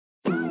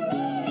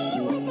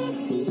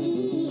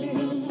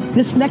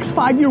This next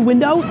 5-year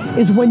window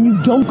is when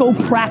you don't go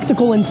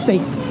practical and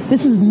safe.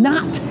 This is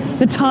not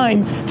the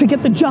time to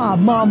get the job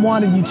mom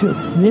wanted you to.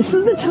 This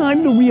is the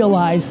time to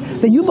realize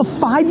that you have a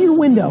 5-year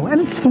window,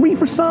 and it's 3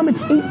 for some, it's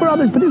 8 for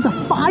others, but it's a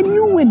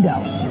 5-year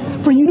window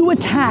for you to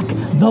attack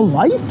the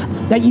life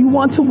that you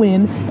want to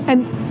win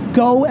and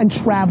go and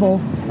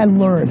travel and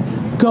learn.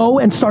 Go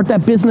and start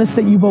that business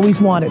that you've always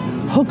wanted.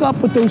 Hook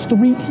up with those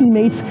 3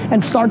 teammates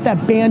and start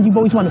that band you've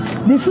always wanted.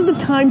 This is the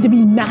time to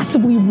be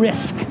massively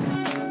risk.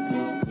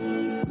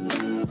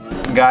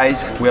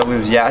 Guys, we are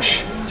with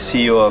Yash,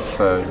 CEO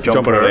of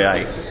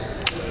Jumper.ai.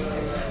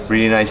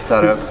 Really nice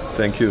startup.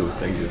 Thank you,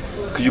 thank you.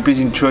 Could you please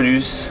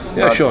introduce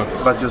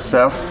about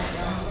yourself?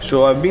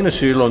 So I've been a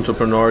serial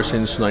entrepreneur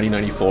since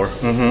 1994.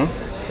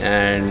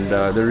 And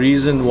the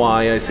reason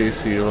why I say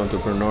serial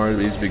entrepreneur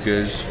is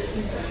because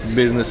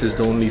business is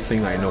the only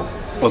thing I know.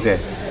 Okay.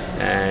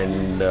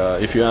 And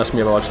if you ask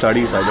me about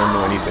studies, I don't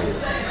know anything.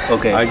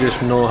 Okay. I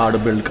just know how to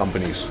build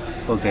companies.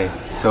 Okay.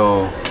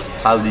 So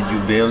how did you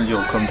build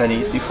your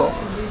companies before?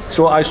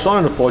 So I saw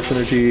an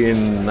opportunity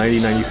in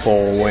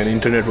 1994 when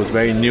internet was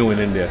very new in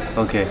India.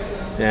 Okay.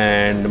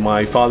 And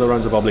my father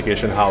runs a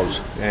publication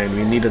house and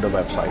we needed a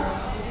website.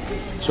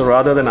 So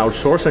rather than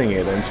outsourcing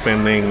it and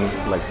spending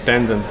like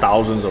tens and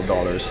thousands of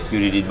dollars, you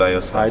did it by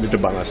yourself? I did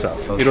it by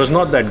myself. Okay. It was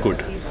not that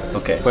good,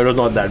 okay, but it was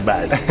not that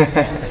bad.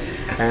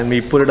 And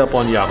we put it up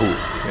on Yahoo,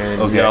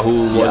 and okay.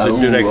 Yahoo was a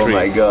directory. Oh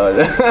my god.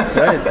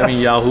 Right? I mean,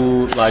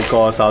 Yahoo,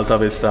 Lycos, Alta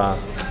Vista.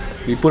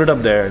 We put it up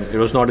there. It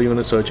was not even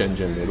a search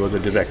engine. It was a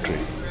directory.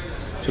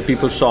 So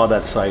people saw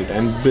that site,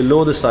 and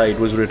below the site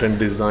was written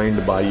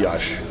 "Designed by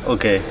Yash."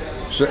 Okay.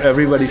 So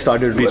everybody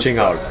started reaching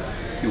out.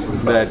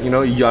 That, you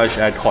know,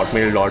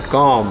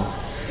 yash@hotmail.com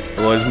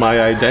was my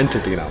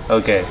identity now.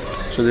 Okay.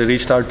 So they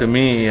reached out to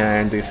me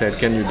and they said,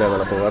 can you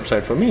develop a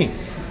website for me?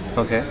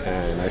 Okay.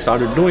 And I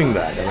started doing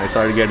that, and I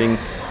started getting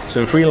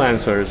some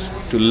freelancers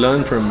to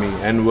learn from me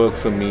and work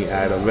for me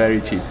at a very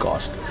cheap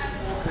cost.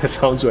 It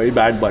sounds very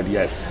bad, but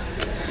yes.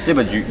 Yeah,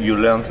 but you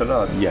learned a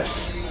lot.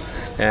 Yes.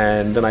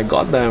 And then I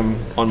got them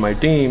on my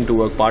team to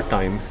work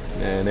part-time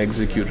and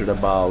executed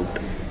about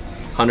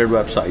 100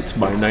 websites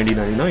by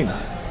 1999.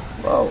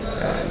 Wow.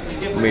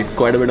 Made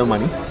quite a bit of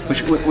money.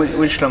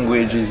 Which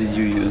languages did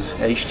you use?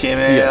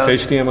 HTML? Yes,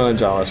 HTML and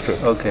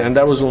JavaScript. Okay. And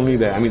that was only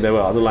there. I mean, there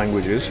were other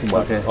languages,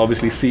 but okay,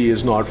 obviously C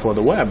is not for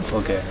the web.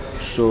 Okay.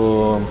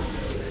 So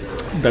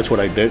that's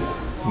what I did.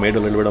 Made a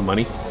little bit of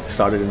money.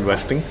 Started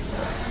investing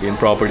in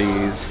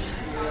properties,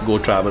 go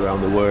travel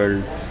around the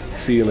world,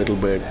 see a little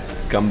bit,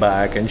 come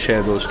back and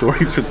share those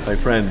stories with my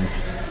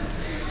friends.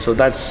 So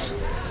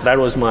that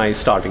was my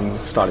starting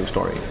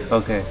story.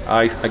 Okay.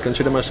 I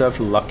consider myself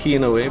lucky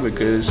in a way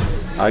because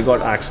I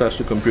got access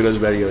to computers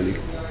very early,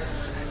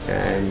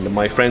 and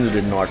my friends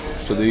did not.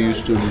 So they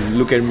used to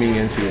look at me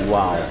and say,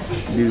 "Wow,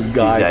 this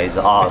guy is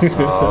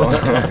awesome."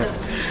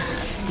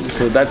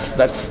 So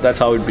that's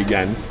how it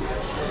began,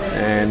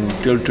 and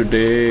till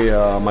today,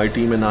 my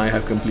team and I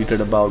have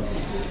completed about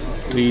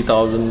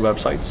 3,000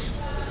 websites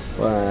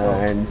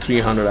and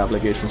 300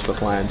 applications for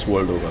clients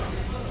world over.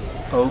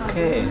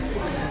 Okay.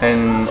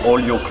 And all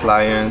your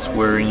clients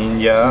were in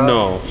India?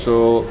 No.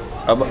 So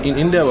in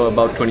India, were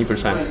about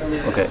 20%.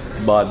 Okay.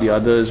 But the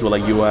others were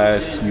like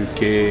US,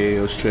 UK,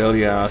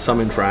 Australia, some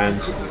in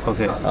France.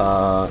 Okay.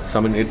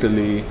 Some in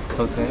Italy.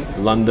 Okay.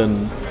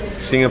 London,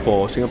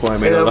 Singapore. I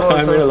made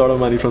a lot of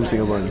money from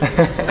Singapore.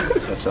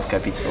 Lots of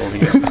capital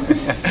here.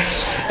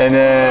 And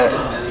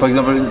for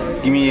example,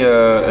 give me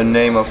a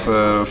name of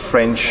a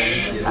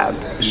French app.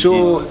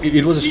 So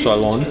it was a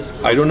salon.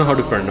 I don't know how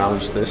to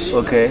pronounce this.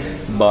 Okay.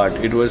 But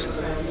it was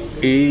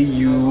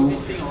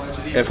AUFRANC,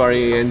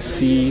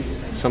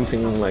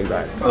 something like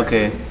that.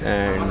 Okay.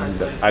 And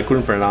I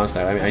couldn't pronounce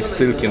that. I mean, I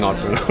still cannot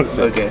pronounce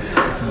it. Okay.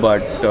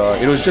 But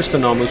it was just a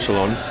normal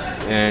salon,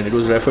 and it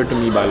was referred to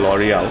me by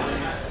L'Oreal.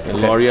 And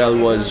okay, L'Oreal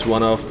was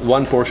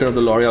one portion of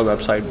the L'Oreal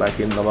website back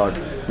in about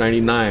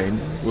 '99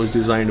 was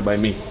designed by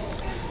me.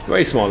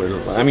 Very small little,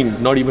 I mean,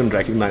 not even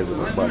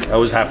recognizable, but I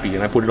was happy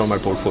and I put it on my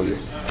portfolio.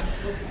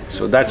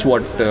 So that's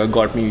what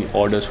got me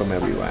orders from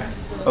everywhere.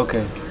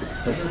 Okay.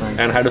 That's nice.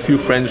 And I had a few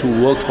friends who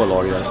worked for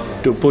L'Oreal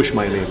to push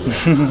my name.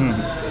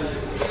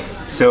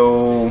 So,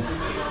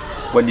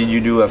 what did you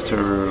do after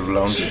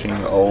launching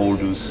all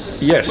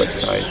those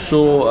websites? So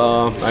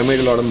I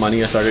made a lot of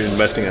money. I started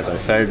investing, as I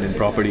said, in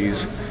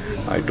properties.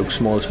 I took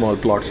small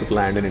plots of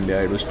land in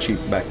India. It was cheap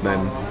back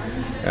then.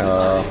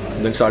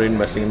 Then started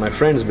investing in my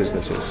friends'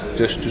 businesses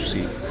just to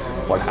see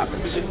what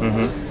happens.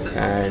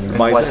 And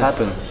what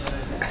happened?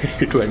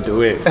 It went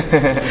away.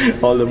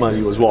 All the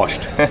money was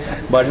washed.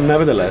 But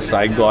nevertheless,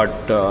 I got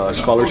a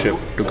scholarship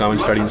to come and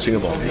study in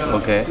Singapore.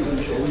 Okay.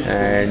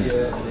 And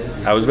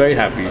I was very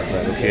happy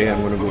that, okay,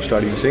 I'm going to go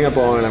study in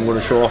Singapore and I'm going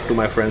to show off to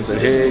my friends that,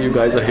 hey, you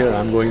guys are here,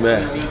 I'm going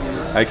there.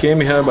 I came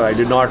here, but I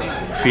did not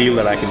feel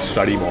that I can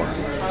study more.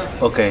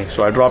 Okay.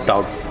 So I dropped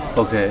out.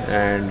 Okay.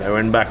 And I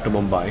went back to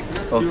Mumbai.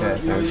 Okay.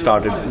 And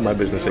started my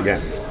business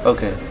again.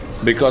 Okay.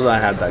 Because I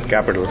had that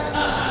capital,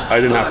 I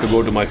didn't have to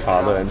go to my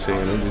father and say,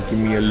 just give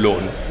me a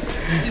loan.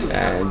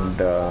 And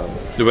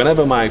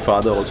whenever my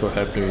father also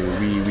helped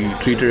me, we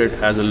treated it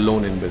as a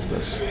loan in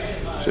business.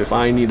 So if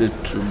I needed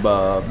to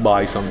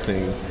buy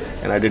something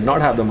and I did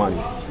not have the money,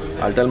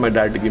 I'll tell my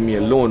dad to give me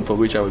a loan for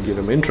which I would give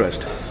him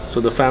interest. So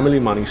the family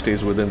money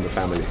stays within the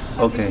family.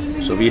 Okay.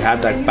 So we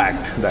had that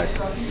pact that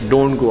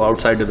don't go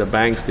outside to the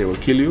banks, they will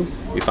kill you.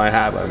 If I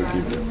have, I will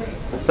give you.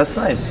 That's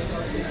nice.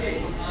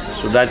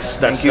 So that's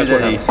what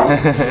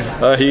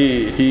happened.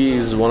 He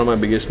is one of my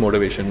biggest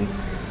motivation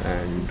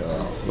and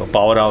a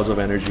powerhouse of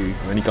energy.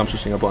 When he comes to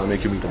Singapore, I'll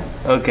make you meet him.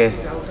 Okay,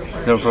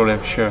 no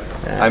problem, sure.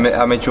 I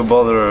met your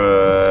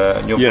brother.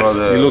 Yes,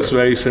 brother. He looks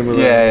very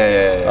similar.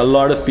 Yeah. A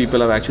lot of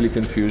people have actually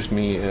confused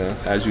me.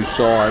 As you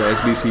saw at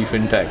SBC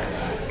FinTech,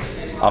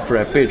 after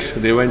I pitched,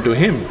 they went to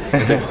him. I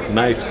said,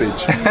 nice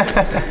pitch.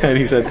 And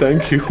he said,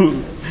 thank you.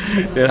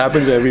 It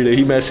happens every day.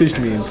 He messaged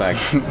me, in fact,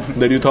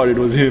 that you thought it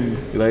was him,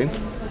 right?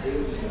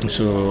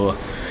 So,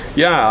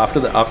 yeah,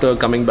 after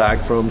coming back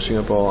from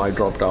Singapore, I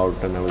dropped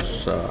out and I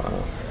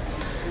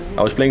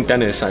was playing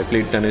tennis. I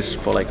played tennis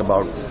for like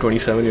about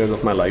 27 years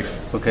of my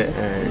life. Okay.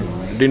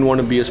 And didn't want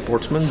to be a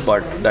sportsman,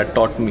 but that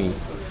taught me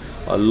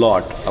a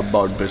lot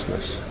about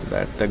business.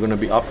 That there are going to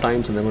be up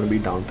times and there are going to be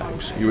down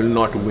times. You will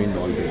not win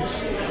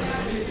always.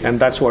 And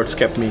that's what's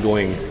kept me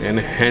going. And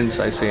hence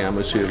I say I'm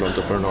a serial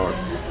entrepreneur.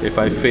 If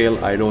I fail,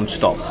 I don't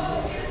stop.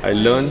 I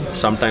learn.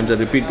 Sometimes I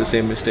repeat the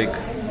same mistake,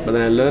 but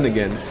then I learn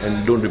again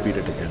and don't repeat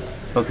it again.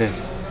 Okay.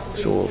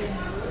 So,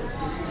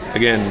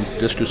 again,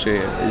 just to say,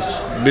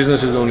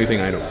 business is the only thing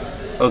I know.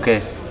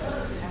 Okay,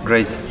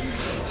 great.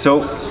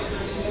 So,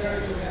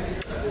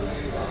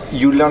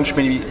 you launched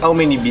how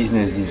many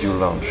business did you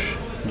launch?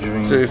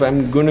 So if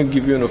I'm going to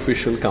give you an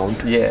official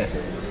count,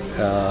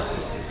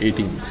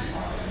 18.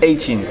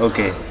 18,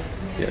 okay.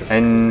 Yes.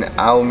 And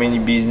how many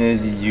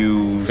business did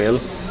you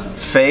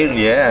fail,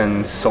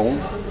 and sold?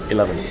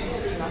 11.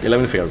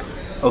 11 failed.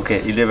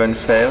 Okay, 11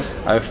 failed.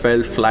 I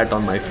fell flat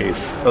on my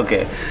face.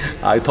 Okay.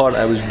 I thought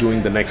I was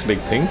doing the next big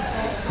thing,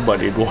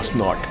 but it was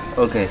not.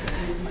 Okay.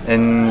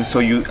 And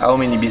so how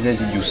many business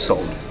did you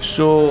sold?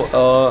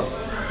 So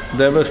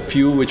there were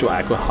few which were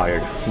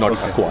acquired, not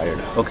acquired.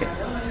 Okay.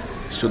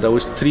 So there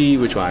was 3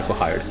 which were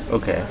acquired.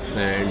 Okay.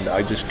 And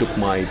I just took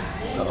my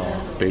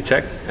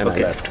paycheck and I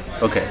left.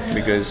 Okay.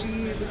 Because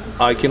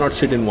I cannot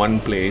sit in one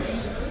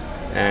place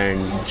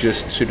and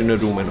just sit in a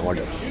room and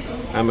order.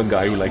 I'm a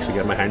guy who likes to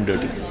get my hand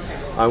dirty.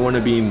 I want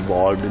to be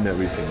involved in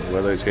everything,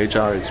 whether it's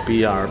HR, it's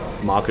PR,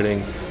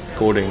 marketing,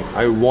 coding.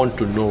 I want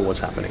to know what's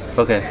happening.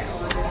 Okay.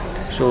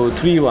 So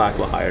 3 were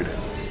acquired.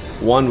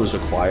 1 was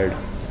acquired.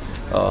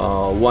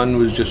 1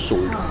 was just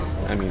sold.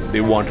 I mean,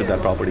 they wanted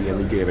that property and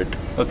we gave it.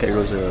 Okay. It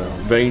was a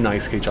very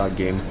nice HR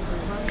game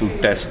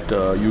to test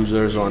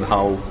users on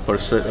how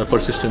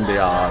persistent they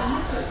are.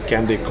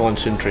 Can they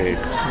concentrate?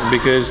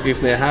 Because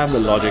if they have the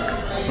logic,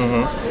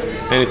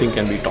 anything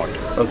can be taught.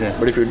 Okay.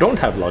 But if you don't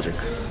have logic,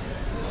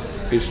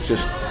 it's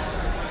just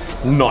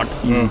not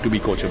easy to be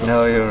coachable.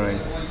 No, you're right.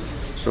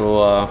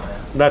 So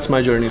that's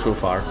my journey so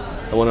far.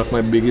 One of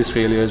my biggest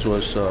failures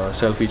was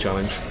Selfie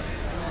Challenge.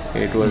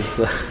 It was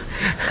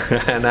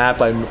an app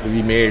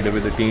we made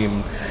with a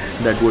team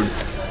that would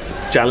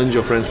challenge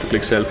your friends to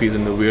click selfies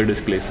in the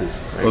weirdest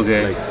places. Right?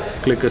 Okay.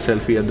 Like click a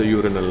selfie at the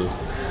urinal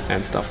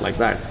and stuff like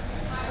that.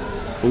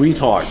 We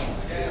thought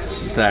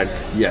that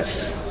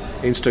yes,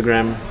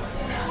 Instagram,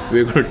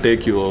 we're going to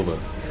take you over,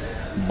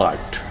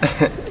 but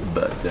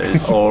but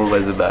there's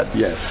always a but.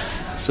 Yes.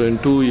 So in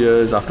 2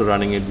 years after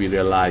running it, we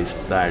realized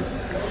that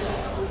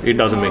it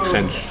doesn't make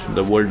sense.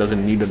 The world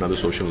doesn't need another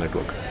social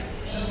network.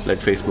 Let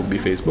Facebook be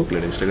Facebook,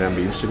 let Instagram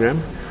be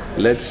Instagram.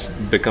 Let's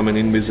become an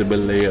invisible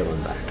layer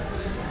on that.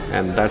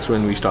 And that's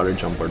when we started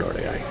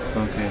Jumper.ai.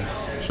 Okay.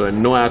 So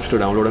no apps to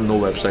download and no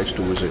websites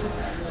to visit.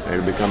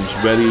 And it becomes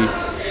very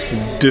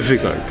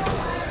difficult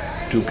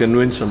to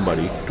convince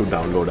somebody to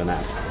download an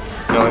app.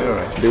 No, you're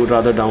right. They would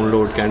rather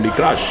download Candy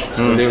Crush,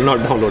 but they will not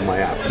download my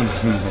app.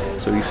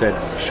 So we said,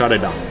 shut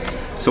it down.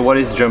 So what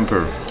is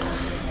Jumper?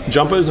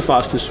 Jumper is the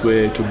fastest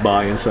way to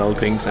buy and sell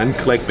things and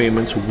collect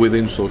payments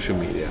within social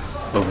media.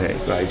 Okay.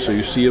 Right, so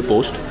you see a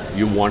post,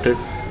 you want it.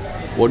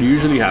 What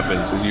usually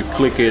happens is you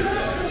click it,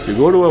 you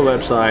go to a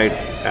website,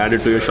 add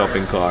it to your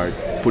shopping cart,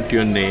 put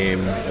your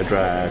name,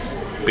 address,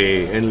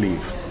 pay, and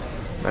leave.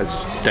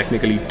 That's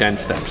technically 10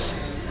 steps.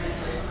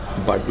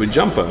 But with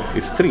Jumper,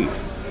 it's 3.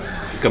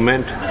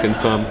 Comment,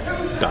 confirm,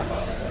 done.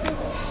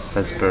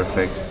 That's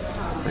perfect.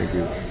 Thank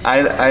you.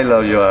 I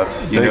love your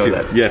app. You know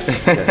that.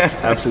 Yes, yes,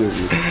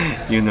 absolutely.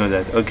 You know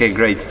that. Okay,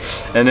 great.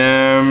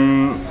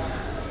 And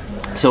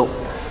so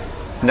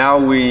now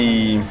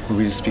we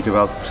will speak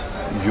about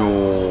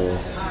your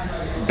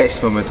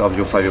best moment of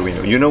your 5-year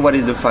window. You know what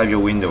is the 5-year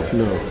window?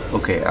 No.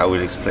 Okay, I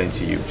will explain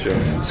to you.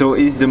 Sure. So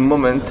it's the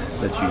moment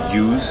that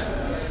you use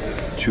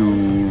to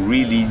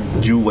really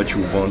do what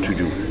you want to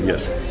do.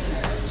 Yes.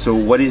 So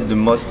what is the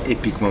most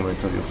epic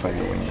moment of your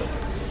 5-year window?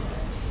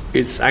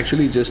 It's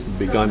actually just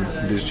begun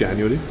this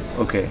January.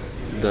 Okay.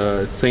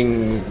 The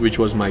thing which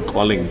was my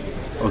calling,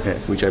 Okay.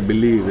 which I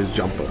believe is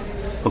Jumper.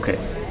 Okay.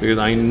 Because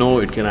I know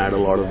it can add a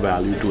lot of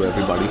value to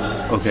everybody.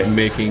 Okay.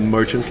 Making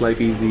merchants'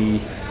 life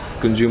easy,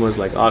 consumers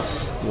like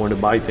us want to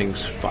buy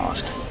things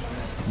fast.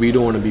 We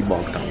don't want to be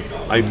bogged down.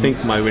 I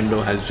think my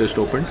window has just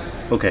opened,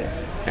 Okay.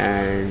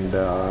 and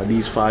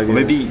these 5 years.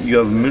 Maybe you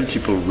have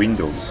multiple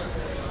windows.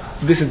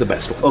 This is the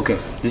best one. Okay.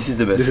 This is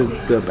the best. This is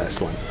the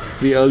best one.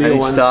 The earlier and it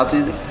one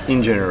started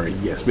in January.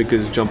 Yes,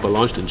 because Jumper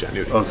launched in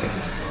January. Okay.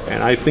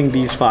 And I think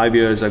these 5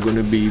 years are going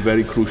to be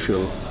very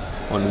crucial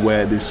on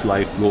where this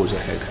life goes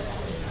ahead.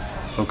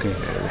 Okay.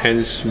 And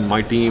hence,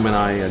 my team and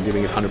I are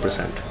giving it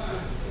 100%.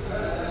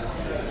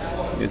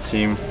 Your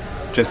team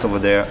just over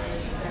there.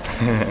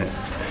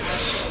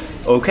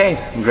 Okay,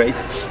 great.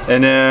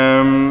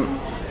 And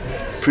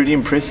pretty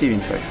impressive,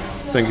 in fact.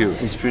 Thank you.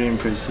 It's pretty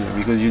impressive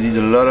because you did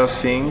a lot of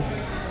things,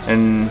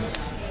 and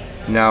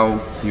now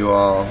you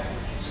are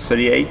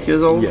 38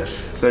 years old?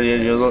 Yes.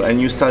 38 years old,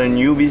 and you start a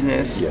new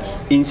business Yes.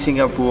 in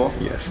Singapore,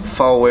 Yes.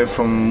 far away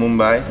from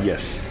Mumbai.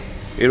 Yes.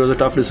 It was a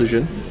tough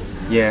decision,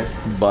 Yeah,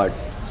 but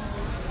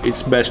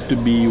it's best to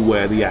be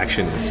where the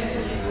action is.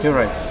 you're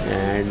right.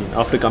 And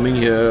after coming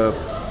here,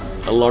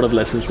 a lot of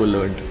lessons were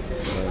learned.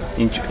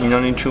 In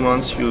only 2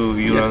 months,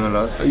 you learn a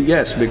lot.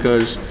 Yes,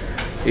 because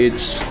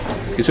it's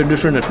a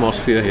different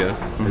atmosphere here.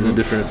 It's a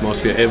different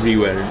atmosphere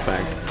everywhere, in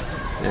fact.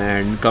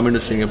 And coming to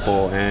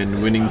Singapore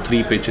and winning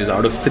 3 pitches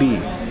out of 3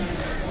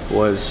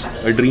 was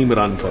a dream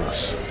run for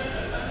us.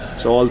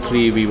 So all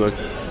 3 we were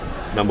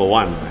number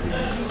 1.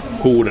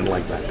 Who wouldn't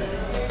like that?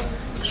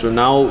 So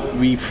now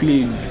we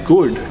feel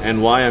good,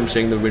 and why I'm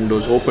saying the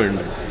window's opened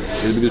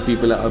is because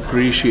people are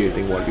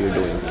appreciating what we are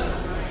doing.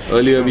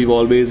 Earlier we were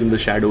always in the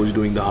shadows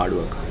doing the hard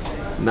work.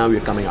 Now we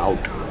are coming out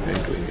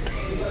and doing it.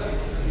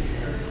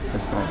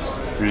 That's nice,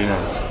 really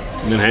nice.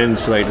 And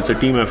hence, right, it's a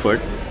team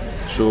effort.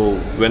 So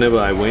whenever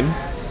I win,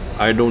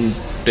 I don't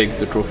take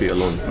the trophy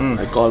alone.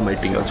 I call my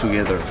team. Go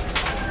together.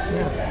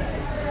 Yeah,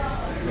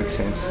 makes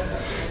sense.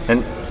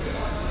 And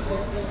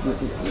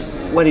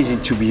what is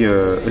it to be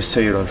a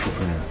serial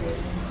entrepreneur?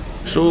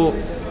 So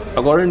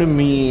according to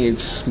me,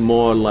 it's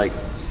more like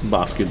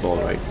basketball,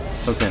 right?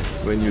 Okay,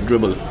 When you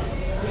dribble,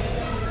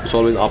 it's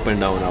always up and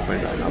down, up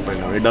and down, up and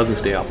down. It doesn't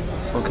stay up.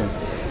 okay,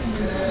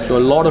 So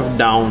a lot of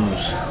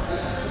downs,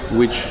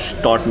 which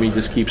taught me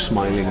just keep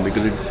smiling,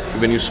 because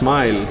when you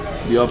smile,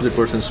 the opposite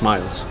person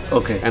smiles.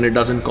 Okay. And it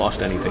doesn't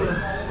cost anything.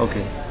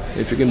 okay,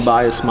 If you can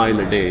buy a smile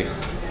a day,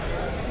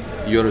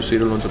 you're a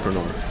serial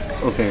entrepreneur.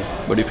 okay.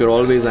 But if you're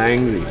always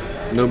angry,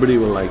 nobody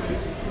will like you.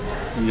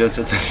 You're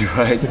totally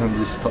right on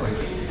this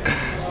point.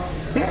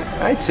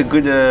 Yeah, it's a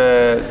good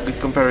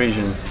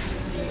comparison.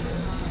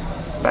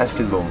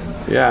 Basketball.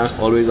 Yeah,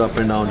 always up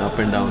and down, up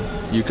and down.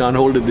 You can't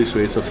hold it this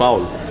way, it's a foul,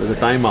 there's a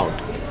timeout.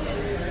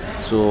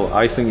 So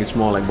I think it's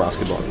more like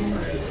basketball.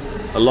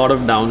 A lot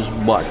of downs,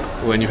 but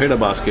when you hit a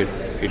basket,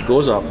 it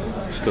goes up,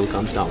 still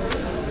comes down.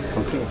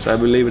 Okay. So I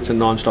believe it's a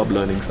non-stop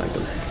learning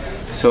cycle.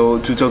 So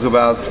to talk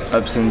about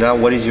ups and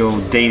downs, what is your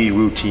daily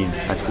routine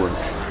at work?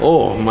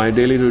 Oh, my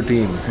daily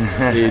routine.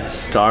 It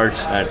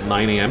starts at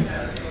 9 a.m.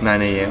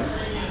 9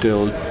 a.m.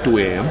 till 2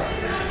 a.m.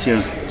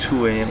 till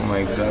 2 a.m. Oh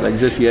my god. Like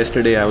just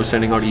yesterday, I was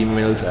sending out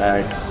emails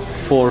at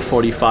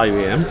 4:45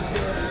 a.m.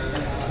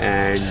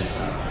 And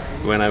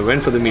when I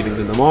went for the meetings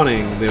in the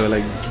morning, they were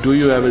like, "Do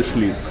you ever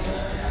sleep?"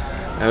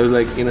 I was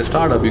like, in a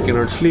startup, you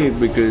cannot sleep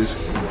because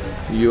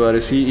you are a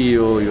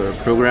CEO, you're a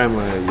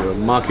programmer, you're a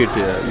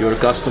marketer, you're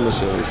a customer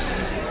service.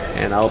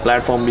 And our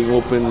platform being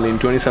open in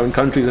 27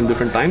 countries and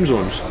different time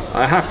zones,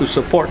 I have to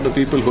support the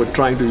people who are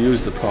trying to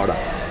use the product.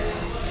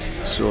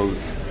 So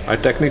I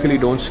technically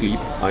don't sleep.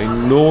 I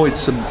know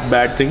it's a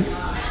bad thing.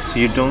 So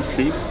you don't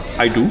sleep?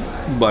 I do,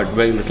 but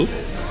very little.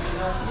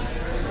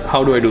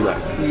 How do I do that?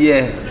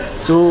 Yeah.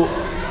 So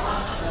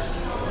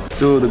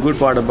the good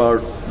part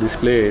about this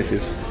place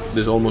is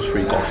there's almost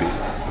free coffee.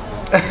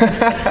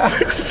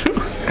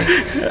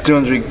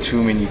 Don't drink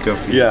too many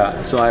coffee.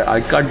 Yeah, so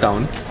I cut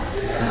down,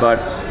 but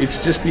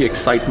it's just the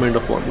excitement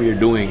of what we are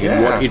doing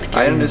and what it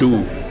I can do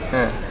understand.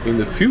 Yeah. in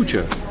the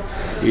future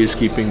is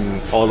keeping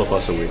all of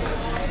us awake.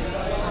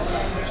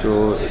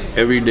 So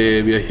every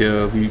day we are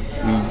here, we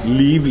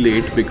leave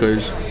late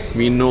because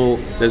we know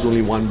there's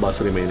only one bus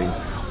remaining,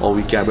 or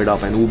we cab it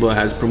up, and Uber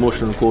has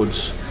promotional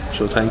codes.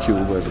 So thank you,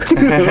 Uber.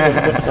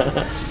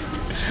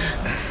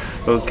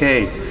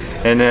 Okay.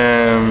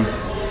 And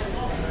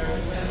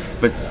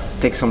but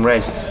take some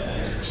rest.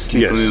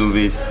 Sleep Yes. a little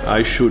bit.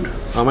 I should.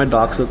 Are my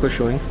dark circles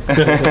showing?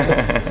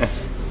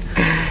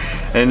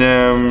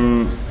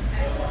 And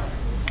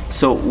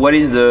so what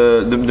is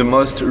the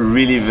most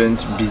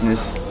relevant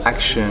business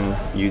action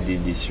you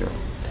did this year?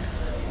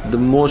 The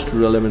most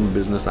relevant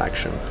business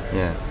action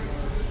Yeah.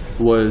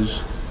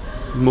 was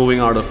moving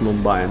out of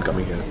Mumbai and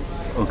coming here,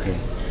 Okay.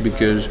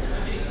 because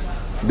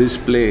this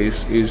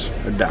place is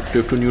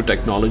adaptive to new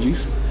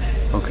technologies.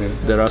 Okay.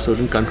 There are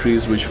certain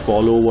countries which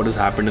follow what has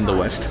happened in the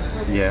West,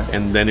 Yeah.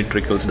 and then it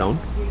trickles down.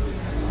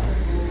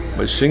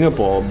 But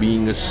Singapore,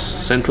 being a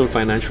central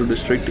financial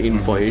district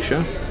for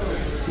Asia,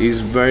 is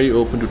very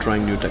open to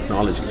trying new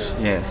technologies.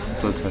 Yes,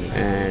 totally.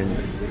 And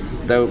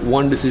the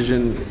one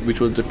decision which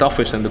was the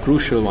toughest and the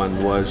crucial one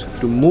was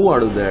to move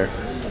out of there,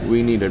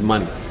 we needed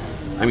money.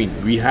 I mean,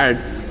 we had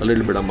a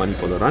little bit of money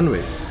for the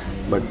runway,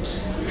 but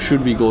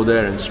should we go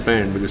there and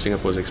spend because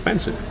Singapore is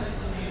expensive?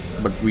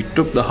 But we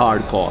took the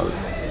hard call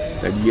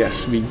that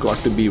yes, we got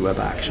to be where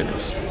the action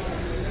is.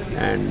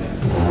 And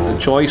the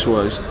choice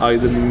was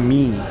either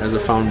me as a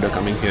founder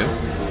coming here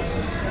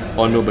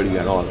or nobody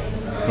at all.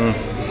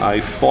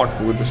 I fought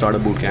with the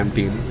Startup Bootcamp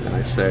team and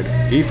I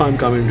said, if I'm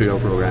coming to your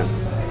program,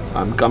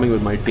 I'm coming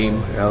with my team,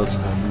 else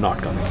I'm not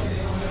coming.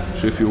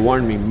 So if you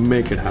want me,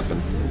 make it happen.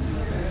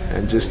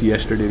 And just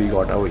yesterday we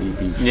got our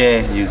EPs.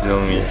 Yeah, you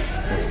told me. Yes.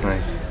 That's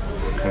nice.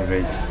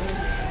 Congrats.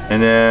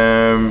 And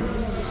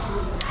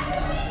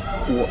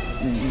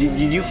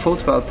did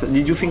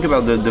you think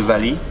about the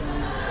valley?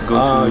 Go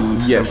to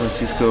yes. San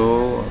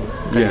Francisco,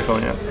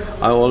 California?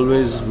 Yes. I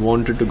always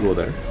wanted to go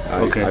there.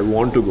 I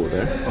want to go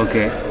there.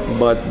 Okay.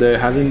 But there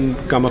hasn't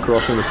come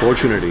across an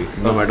opportunity,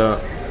 no matter,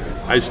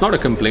 it's not a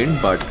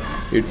complaint, but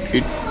it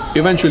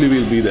eventually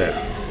will be there.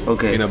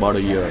 Okay. In about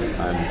a year,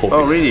 I'm hoping.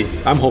 Oh, really?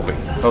 I'm hoping.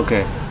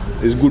 Okay.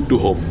 It's good to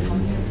hope,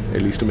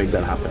 at least to make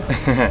that happen.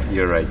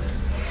 You're right.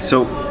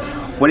 So,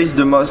 what is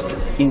the most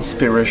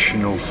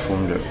inspirational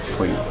founder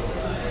for you?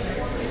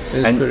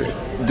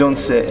 And don't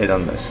say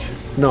Elon Musk.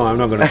 No, I'm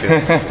not going to say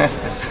that.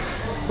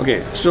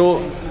 Okay, so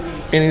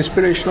an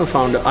inspirational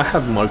founder, I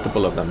have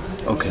multiple of them.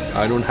 Okay.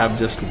 I don't have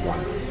just one.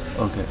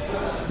 Okay.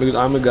 Because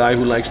I'm a guy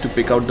who likes to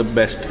pick out the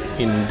best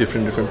in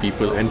different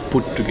people and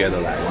put together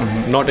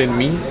that. Not in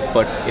me,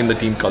 but in the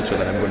team culture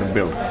that I'm going to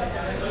build.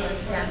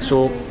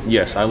 So,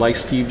 yes, I like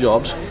Steve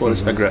Jobs for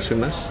his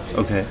aggressiveness.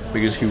 Okay.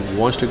 Because he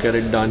wants to get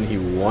it done, he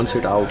wants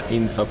it out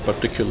in a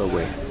particular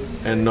way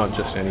and not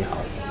just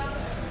anyhow.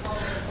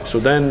 So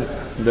then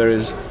there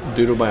is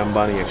Dhirubhai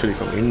Ambani, actually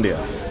from India.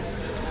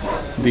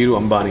 Dhiru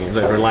Ambani,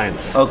 like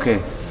Reliance. Okay.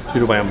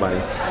 Dhirubhai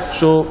Ambani.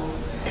 So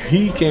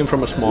he came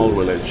from a small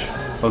village.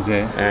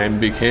 Okay.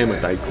 And became a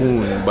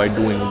tycoon by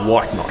doing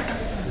whatnot.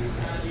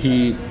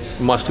 He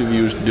must have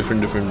used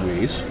different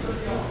ways.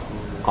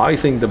 I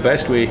think the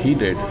best way he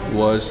did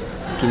was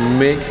to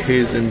make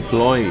his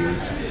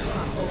employees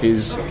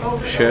his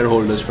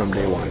shareholders from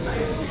day one.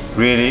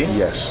 Really?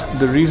 Yes.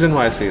 The reason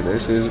why I say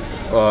this is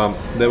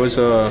there was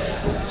a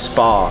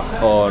spa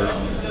or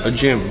a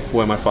gym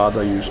where my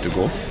father used to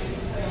go,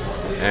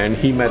 and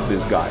he met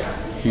this guy.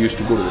 He used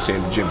to go to the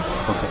same gym.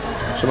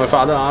 Okay. So my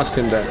father asked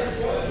him that,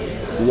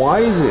 why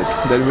is it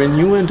that when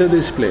you enter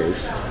this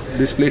place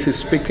is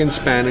spick and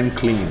span and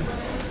clean,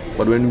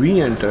 but when we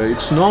enter,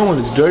 it's normal,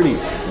 it's dirty.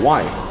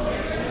 Why?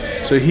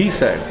 So he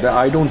said that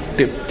I don't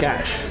tip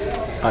cash,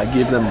 I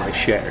give them my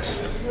shares.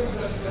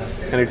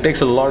 And it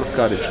takes a lot of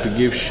courage to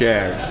give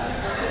shares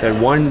that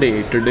one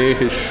day, today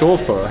his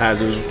chauffeur has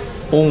his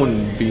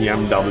own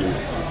BMW.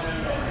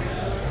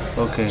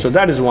 Okay. So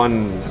that is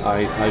one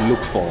I look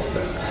for.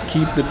 That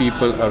keep the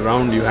people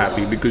around you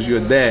happy because you're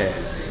there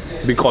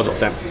because of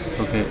them.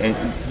 Okay. And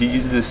did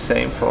you do the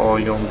same for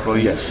your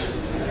employees? Yes.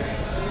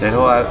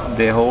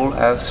 They all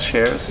have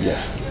shares?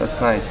 Yes.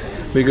 That's nice.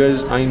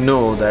 Because I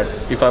know that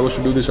if I was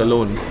to do this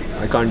alone,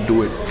 I can't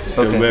do it.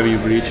 Okay. Where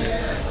we've reached,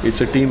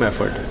 it's a team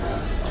effort.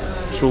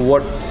 So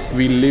what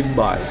we live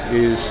by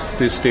is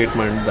this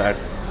statement that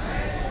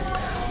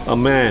a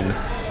man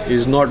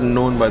is not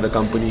known by the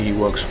company he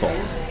works for.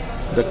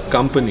 The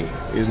company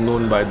is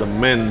known by the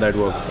men that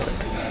work for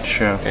it.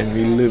 Sure. And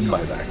we live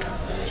by that.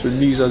 So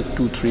these are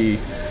 2-3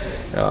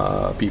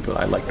 people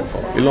I like to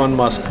follow. Elon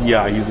Musk,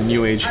 yeah, he's a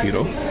new age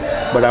hero.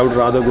 But I would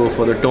rather go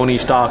for the Tony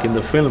Stark in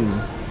the film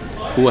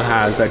who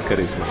has that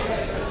charisma.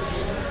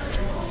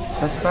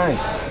 That's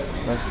nice.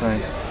 That's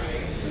nice.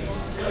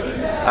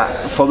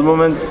 For the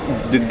moment,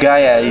 the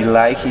guy I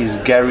like is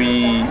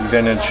Gary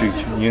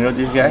Vaynerchuk. You know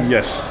this guy?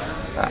 Yes.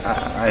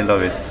 I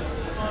love it.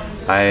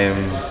 I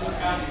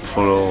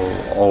follow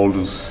all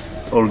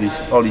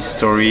these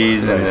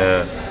stories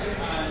and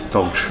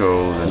talk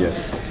shows. And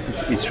yes.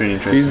 It's really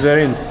interesting. He's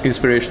very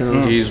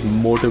inspirational. He's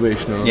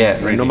motivational. Yeah,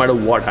 really. No matter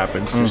what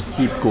happens, just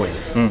keep going.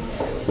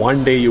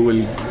 One day you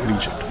will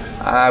reach it.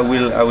 I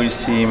will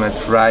see him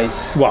at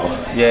Rice. Wow.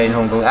 Yeah, in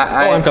Hong Kong.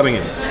 I'm coming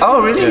in.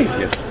 Oh, really? Yes,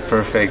 yes.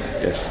 Perfect.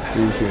 Yes,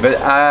 we'll see him.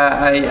 But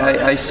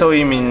I saw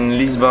him in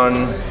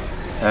Lisbon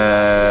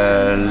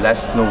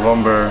last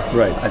November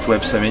at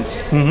Web Summit.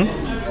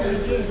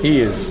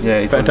 He is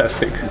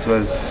fantastic. It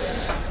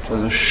was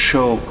a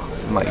show.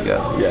 Oh my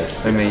God.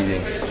 Yes.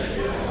 Amazing.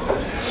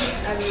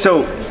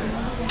 So,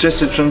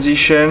 just a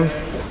transition.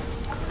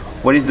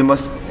 What is the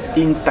most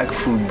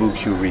impactful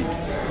book you read?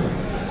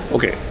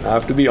 Okay, I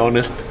have to be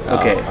honest.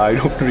 Okay. I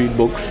don't read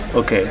books.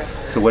 Okay.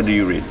 So what do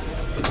you read?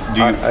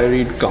 I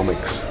read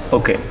comics.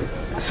 Okay.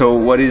 So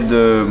what is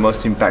the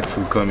most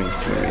impactful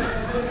comics you read?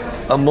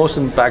 A most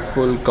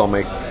impactful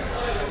comic,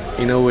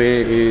 in a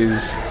way,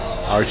 is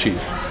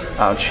Archie's.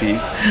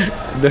 Archie's.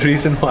 The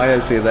reason why I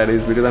say that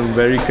is because I'm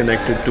very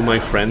connected to my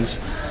friends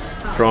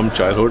from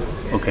childhood.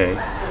 Okay.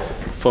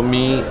 For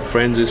me,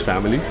 friends is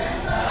family.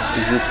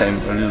 It's the same,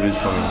 a little bit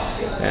for me.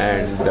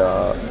 And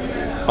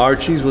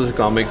Archie's was a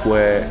comic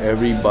where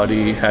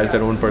everybody has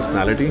their own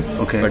personality.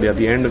 Okay. But at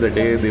the end of the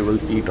day, they will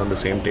eat on the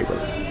same table.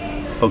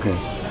 Okay.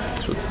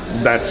 So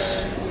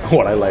that's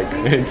what I like.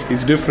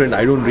 It's different.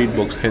 I don't read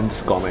books,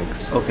 hence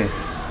comics. Okay.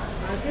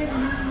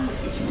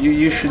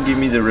 You should give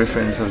me the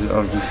reference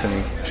of this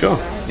comic. Sure.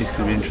 This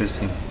could be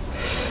interesting.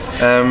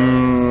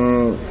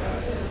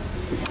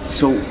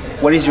 So,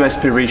 what is your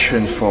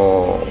aspiration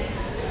for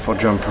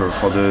Jumper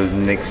for the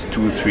next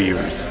 2-3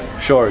 years?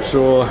 Sure.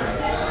 So,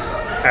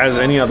 as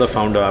any other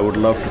founder, I would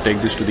love to take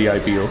this to the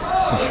IPO.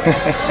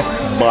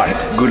 But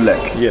good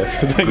luck. yes,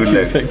 Good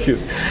luck. thank you.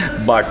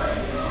 But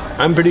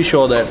I'm pretty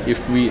sure that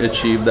if we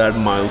achieve that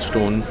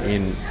milestone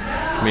in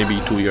maybe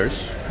 2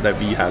 years that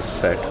we have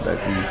set, that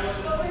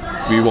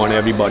we want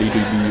everybody to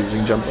be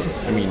using Jumper.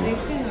 I mean,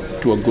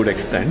 to a good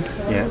extent.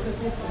 Yeah.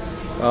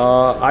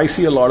 I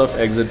see a lot of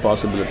exit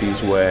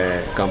possibilities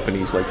where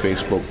companies like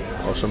Facebook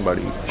or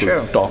somebody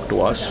could talk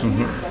to us,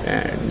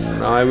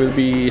 and I will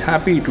be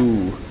happy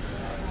to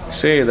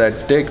say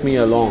that take me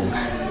along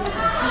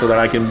so that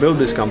I can build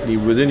this company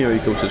within your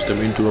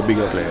ecosystem into a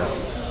bigger player,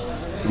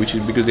 which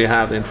is because they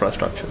have the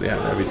infrastructure, they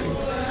have everything.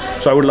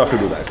 So I would love to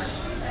do that.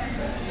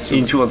 So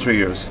in 2 or 3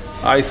 years?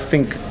 I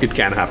think it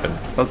can happen.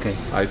 Okay.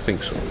 I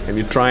think so. And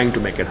we're trying to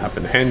make it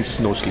happen, hence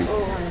no sleep.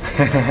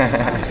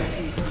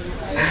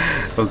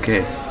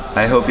 Okay.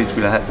 I hope it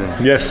will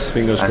happen. Yes,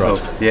 fingers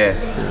crossed. Hope. Yeah.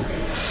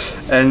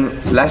 And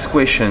last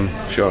question.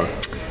 Sure.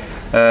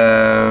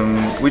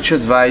 Which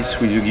advice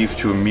will you give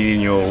to a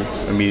millennial?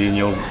 A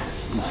millennial,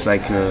 it's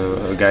like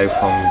a guy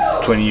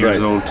from 20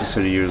 years old to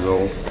 30 years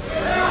old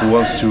who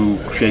wants to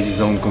create his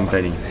own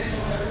company.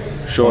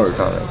 Sure.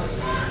 Startup.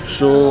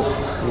 So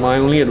my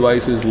only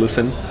advice is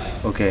listen.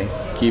 Okay.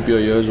 Keep your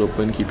ears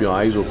open, keep your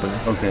eyes open.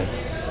 Okay.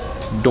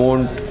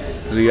 Don't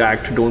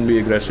react, don't be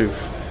aggressive.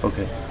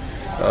 Okay.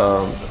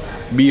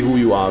 Be who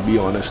you are, be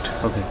honest.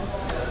 Okay.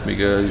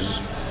 Because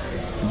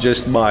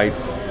just by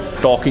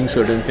talking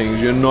certain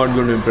things, you're not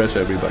going to impress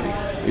everybody.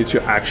 It's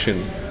your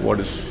action what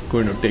is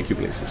going to take you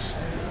places.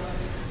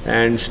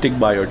 And stick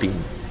by your team.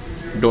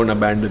 Don't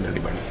abandon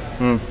anybody.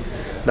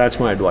 That's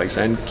my advice.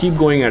 And keep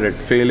going at it.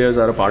 Failures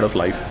are a part of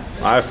life.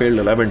 I have failed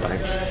 11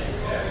 times.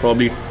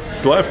 Probably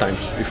 12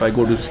 times if I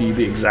go to see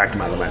the exact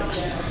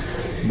mathematics.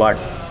 But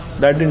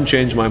that didn't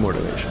change my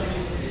motivation.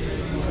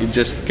 It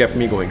just kept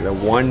me going. That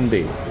one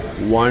day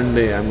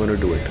I'm going to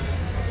do it.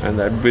 And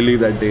I believe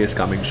that day is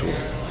coming soon.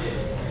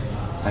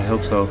 I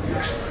hope so.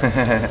 Yes.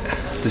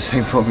 The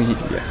same for me.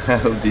 Yeah. I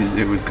hope this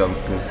day will come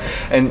soon.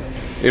 And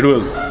it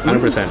will,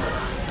 100%.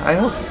 I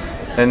hope.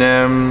 And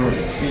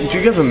do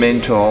you have a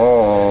mentor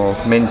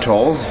or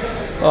mentors? Do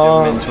you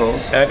have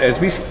mentors? At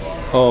SBC?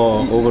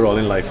 Overall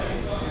in life?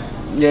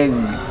 Yeah,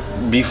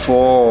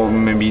 before,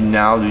 maybe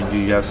now, do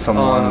you have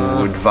someone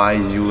who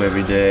advise you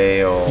every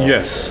day? Or?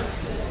 Yes,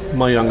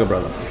 my younger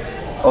brother.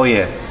 Oh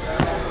yeah.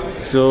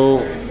 So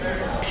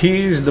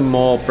he's the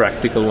more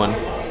practical one.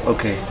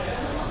 Okay.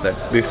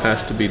 That this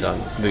has to be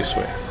done this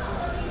way.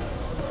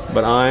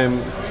 But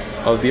I'm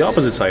of the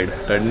opposite side,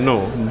 that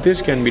no,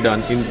 this can be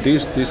done in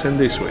this and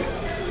this way.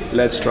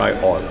 Let's try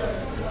all.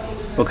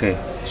 Okay.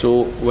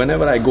 So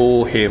whenever I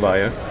go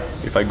haywire,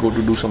 if I go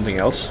to do something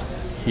else,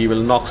 he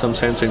will knock some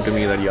sense into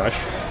me that Yash,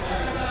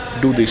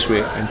 do this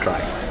way and try.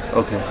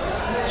 Okay.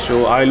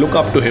 So I look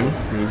up to him.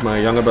 He's my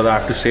younger brother. I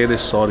have to say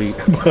this, sorry.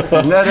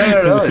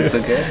 No, it's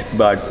okay.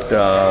 But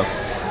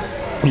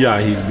yeah,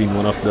 he's been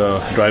one of the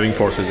driving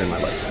forces in my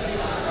life.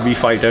 We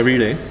fight every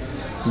day,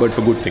 but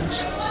for good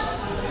things.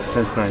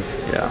 That's nice.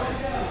 Yeah.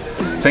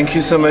 Thank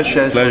you so much,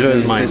 Yash, for Pleasure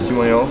is this mine.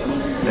 testimonial.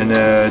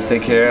 And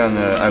take care, and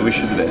I wish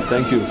you the best.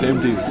 Thank you.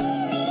 Same to you.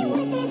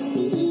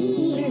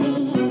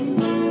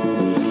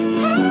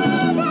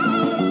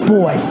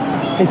 Boy,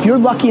 if you're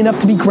lucky enough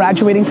to be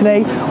graduating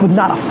today with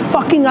not a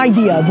fucking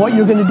idea of what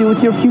you're going to do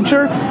with your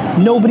future,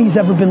 nobody's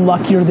ever been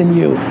luckier than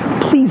you.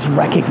 Please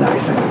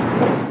recognize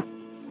it.